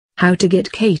How to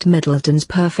get Kate Middleton's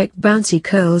perfect bouncy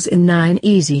curls in 9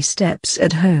 easy steps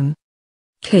at home.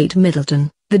 Kate Middleton,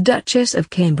 the Duchess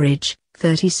of Cambridge,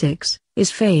 36,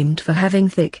 is famed for having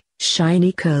thick,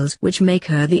 shiny curls which make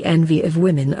her the envy of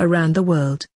women around the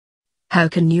world. How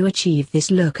can you achieve this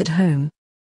look at home?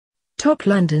 Top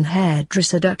London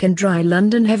hairdresser Duck and Dry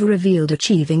London have revealed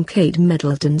achieving Kate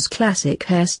Middleton's classic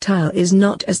hairstyle is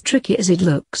not as tricky as it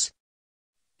looks.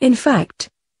 In fact,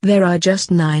 there are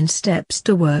just 9 steps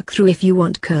to work through if you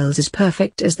want curls as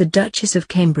perfect as the Duchess of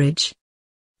Cambridge.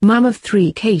 Mum of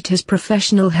 3 Kate has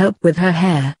professional help with her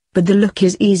hair, but the look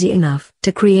is easy enough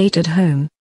to create at home.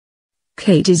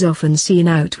 Kate is often seen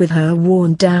out with her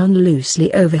worn down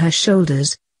loosely over her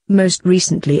shoulders, most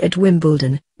recently at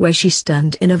Wimbledon, where she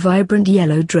stunned in a vibrant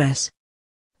yellow dress.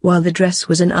 While the dress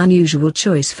was an unusual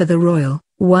choice for the royal,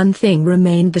 one thing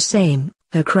remained the same,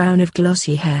 her crown of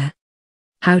glossy hair.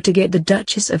 How to get the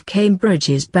Duchess of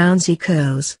Cambridge's bouncy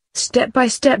curls,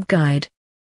 step-by-step guide.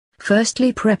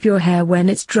 Firstly, prep your hair when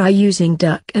it's dry using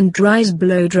Duck and Dry's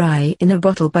blow dry in a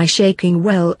bottle by shaking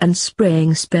well and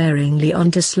spraying sparingly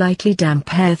onto slightly damp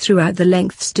hair throughout the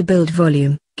lengths to build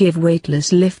volume, give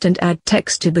weightless lift and add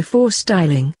texture before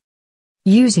styling.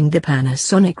 Using the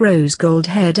Panasonic Rose Gold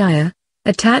hair dryer,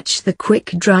 attach the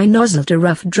quick dry nozzle to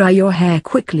rough dry your hair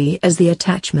quickly as the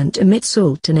attachment emits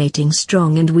alternating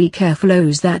strong and weak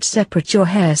airflows that separate your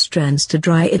hair strands to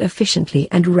dry it efficiently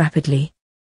and rapidly.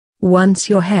 Once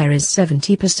your hair is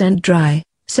 70% dry,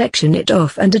 section it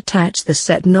off and attach the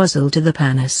set nozzle to the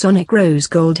Panasonic Rose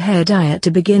Gold hair dryer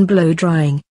to begin blow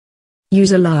drying.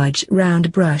 Use a large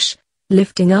round brush,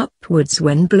 lifting upwards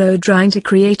when blow drying to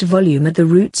create volume at the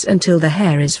roots until the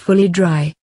hair is fully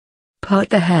dry.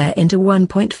 Part the hair into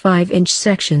 1.5-inch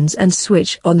sections and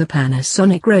switch on the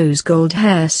Panasonic Rose Gold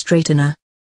hair straightener.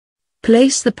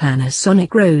 Place the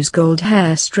Panasonic Rose Gold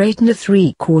hair straightener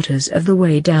 3/4 of the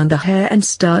way down the hair and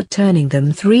start turning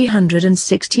them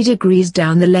 360 degrees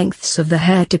down the lengths of the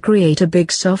hair to create a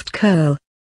big soft curl.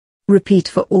 Repeat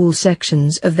for all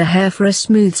sections of the hair for a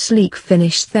smooth sleek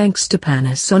finish thanks to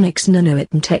Panasonic's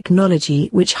NanoItm technology,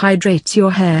 which hydrates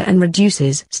your hair and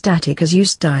reduces static as you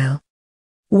style.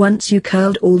 Once you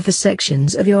curled all the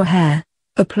sections of your hair,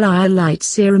 apply a light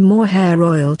serum or hair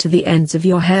oil to the ends of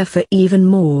your hair for even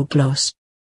more gloss.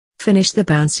 Finish the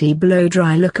bouncy blow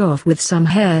dry look off with some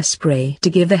hairspray to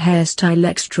give the hairstyle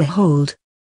extra hold.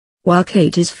 While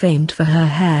Kate is famed for her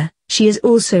hair, she is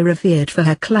also revered for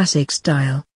her classic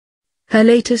style. Her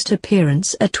latest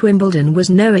appearance at Wimbledon was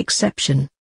no exception.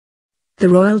 The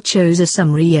royal chose a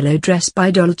summery yellow dress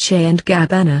by Dolce &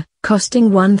 Gabbana, costing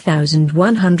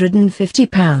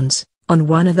 £1,150, on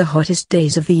one of the hottest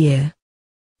days of the year.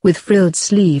 With frilled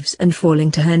sleeves and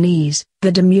falling to her knees,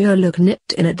 the demure look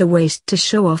nipped in at the waist to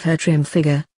show off her trim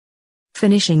figure.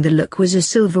 Finishing the look was a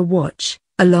silver watch,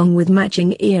 along with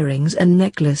matching earrings and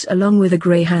necklace along with a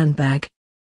grey handbag.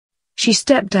 She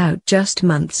stepped out just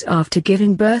months after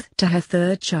giving birth to her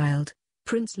 3rd child,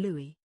 Prince Louis.